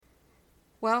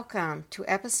Welcome to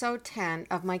episode 10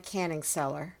 of my canning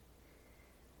cellar.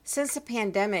 Since the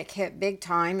pandemic hit big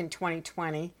time in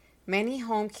 2020, many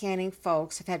home canning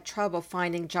folks have had trouble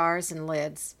finding jars and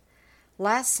lids.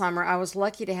 Last summer, I was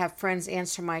lucky to have friends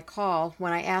answer my call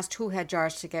when I asked who had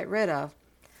jars to get rid of.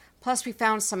 Plus, we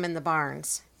found some in the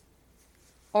barns.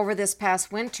 Over this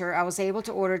past winter, I was able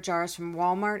to order jars from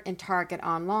Walmart and Target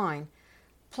online.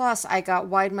 Plus, I got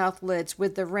wide-mouth lids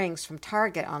with the rings from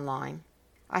Target online.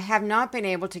 I have not been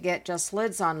able to get just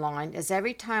lids online, as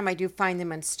every time I do find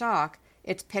them in stock,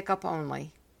 it's pickup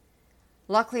only.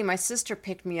 Luckily, my sister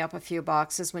picked me up a few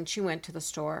boxes when she went to the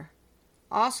store.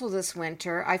 Also this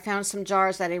winter, I found some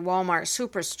jars at a Walmart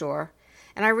superstore,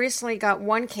 and I recently got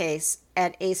one case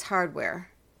at Ace Hardware.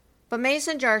 But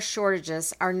mason jar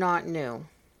shortages are not new.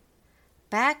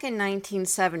 Back in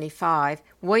 1975,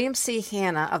 William C.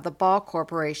 Hanna of the Ball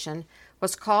Corporation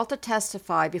was called to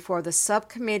testify before the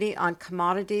Subcommittee on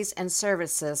Commodities and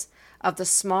Services of the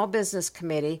Small Business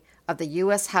Committee of the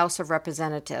U.S. House of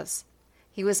Representatives.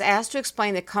 He was asked to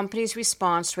explain the company's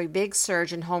response to a big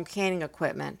surge in home canning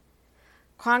equipment.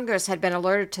 Congress had been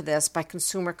alerted to this by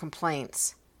consumer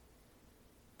complaints.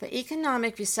 The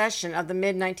economic recession of the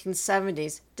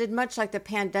mid-1970s did much like the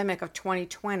pandemic of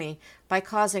 2020 by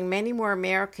causing many more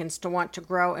Americans to want to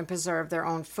grow and preserve their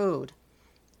own food.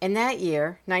 In that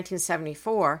year,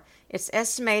 1974, it's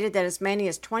estimated that as many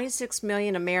as 26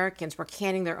 million Americans were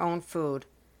canning their own food.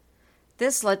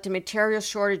 This led to material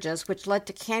shortages, which led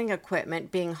to canning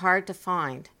equipment being hard to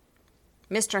find.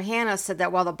 Mr. Hanna said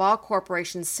that while the Ball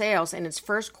Corporation's sales in its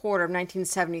first quarter of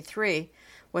 1973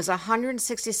 was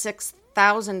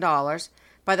 $166,000,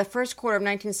 by the first quarter of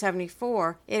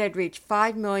 1974, it had reached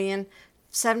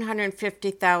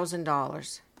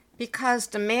 $5,750,000. Because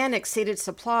demand exceeded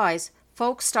supplies,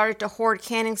 folks started to hoard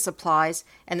canning supplies,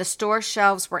 and the store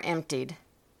shelves were emptied.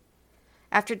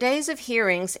 After days of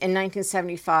hearings in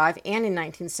 1975 and in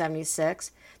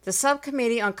 1976, the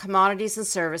Subcommittee on Commodities and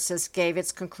Services gave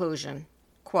its conclusion.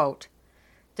 Quote,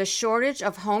 "The shortage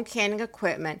of home canning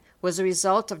equipment was a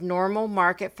result of normal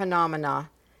market phenomena,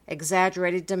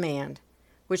 exaggerated demand,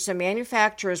 which the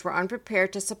manufacturers were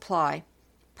unprepared to supply,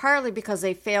 partly because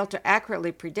they failed to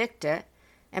accurately predict it,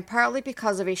 and partly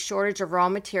because of a shortage of raw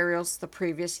materials the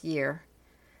previous year.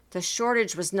 The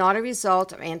shortage was not a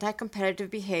result of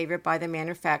anti-competitive behavior by the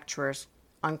manufacturers."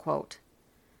 Unquote.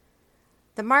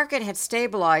 The market had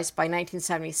stabilized by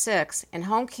 1976, and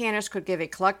home canners could give a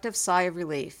collective sigh of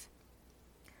relief.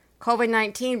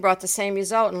 COVID-19 brought the same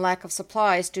result in lack of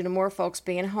supplies due to more folks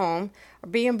being home or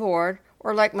being bored,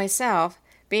 or like myself,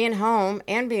 being home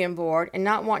and being bored and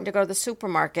not wanting to go to the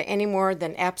supermarket any more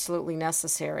than absolutely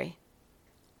necessary.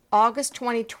 August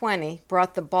 2020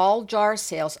 brought the Ball jar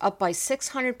sales up by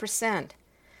 600%.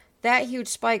 That huge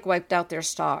spike wiped out their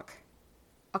stock.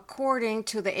 According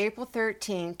to the April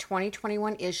 13,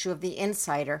 2021 issue of The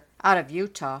Insider out of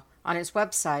Utah, on its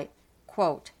website,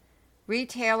 quote,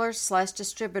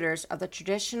 "Retailers/distributors of the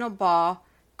traditional Ball,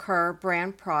 Kerr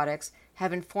brand products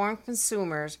have informed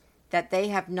consumers that they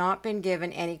have not been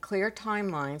given any clear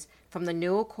timelines from the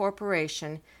Newell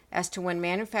Corporation as to when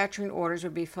manufacturing orders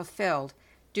would be fulfilled,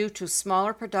 due to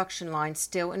smaller production lines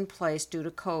still in place due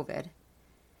to COVID.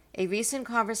 A recent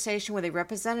conversation with a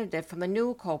representative from the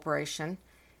Newell Corporation,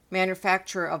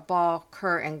 manufacturer of Ball,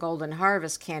 Kerr, and Golden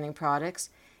Harvest canning products,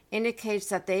 indicates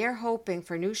that they are hoping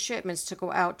for new shipments to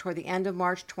go out toward the end of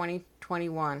March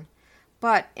 2021,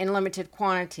 but in limited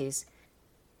quantities,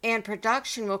 and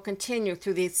production will continue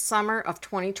through the summer of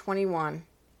 2021,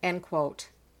 end quote.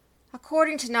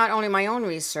 According to not only my own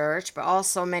research, but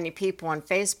also many people on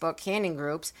Facebook canning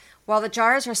groups, while the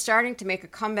jars are starting to make a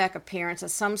comeback appearance at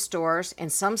some stores in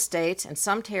some states and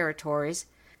some territories,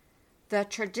 the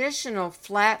traditional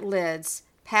flat lids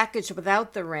packaged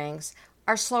without the rings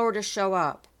are slower to show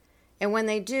up. And when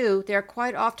they do, they are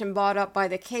quite often bought up by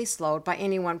the caseload by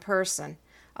any one person,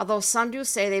 although some do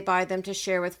say they buy them to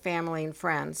share with family and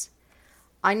friends.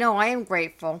 I know I am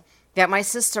grateful that my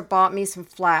sister bought me some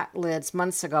flat lids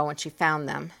months ago when she found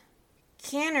them.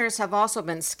 Canners have also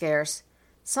been scarce.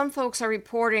 Some folks are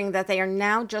reporting that they are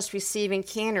now just receiving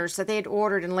canners that they had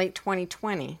ordered in late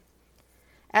 2020.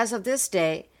 As of this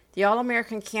date, the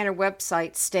All-American Canner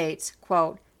website states,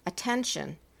 quote,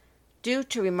 "Attention! Due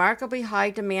to remarkably high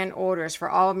demand orders for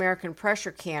All-American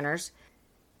pressure canners,"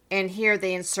 and here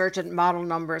they inserted model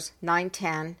numbers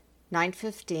 910,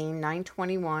 915,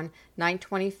 921,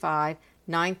 925,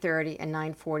 930, and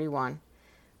 941,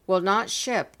 "will not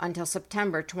ship until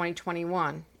September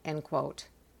 2021, end quote.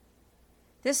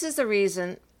 This is the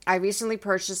reason I recently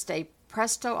purchased a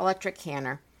Presto electric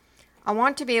canner. I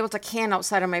want to be able to can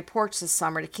outside on my porch this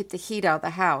summer to keep the heat out of the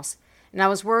house, and I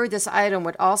was worried this item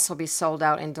would also be sold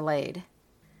out and delayed.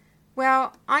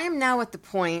 Well, I am now at the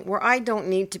point where I don't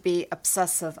need to be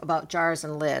obsessive about jars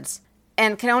and lids,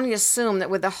 and can only assume that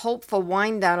with the hopeful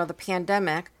wind down of the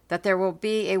pandemic, that there will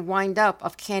be a wind up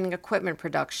of canning equipment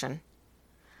production.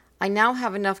 I now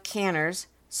have enough canners,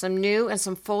 some new and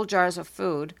some full jars of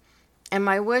food, and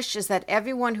my wish is that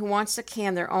everyone who wants to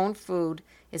can their own food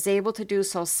is able to do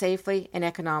so safely and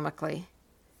economically.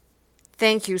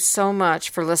 Thank you so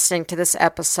much for listening to this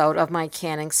episode of My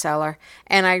Canning Cellar,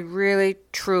 and I really,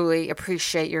 truly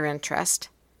appreciate your interest.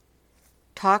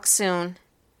 Talk soon.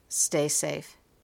 Stay safe.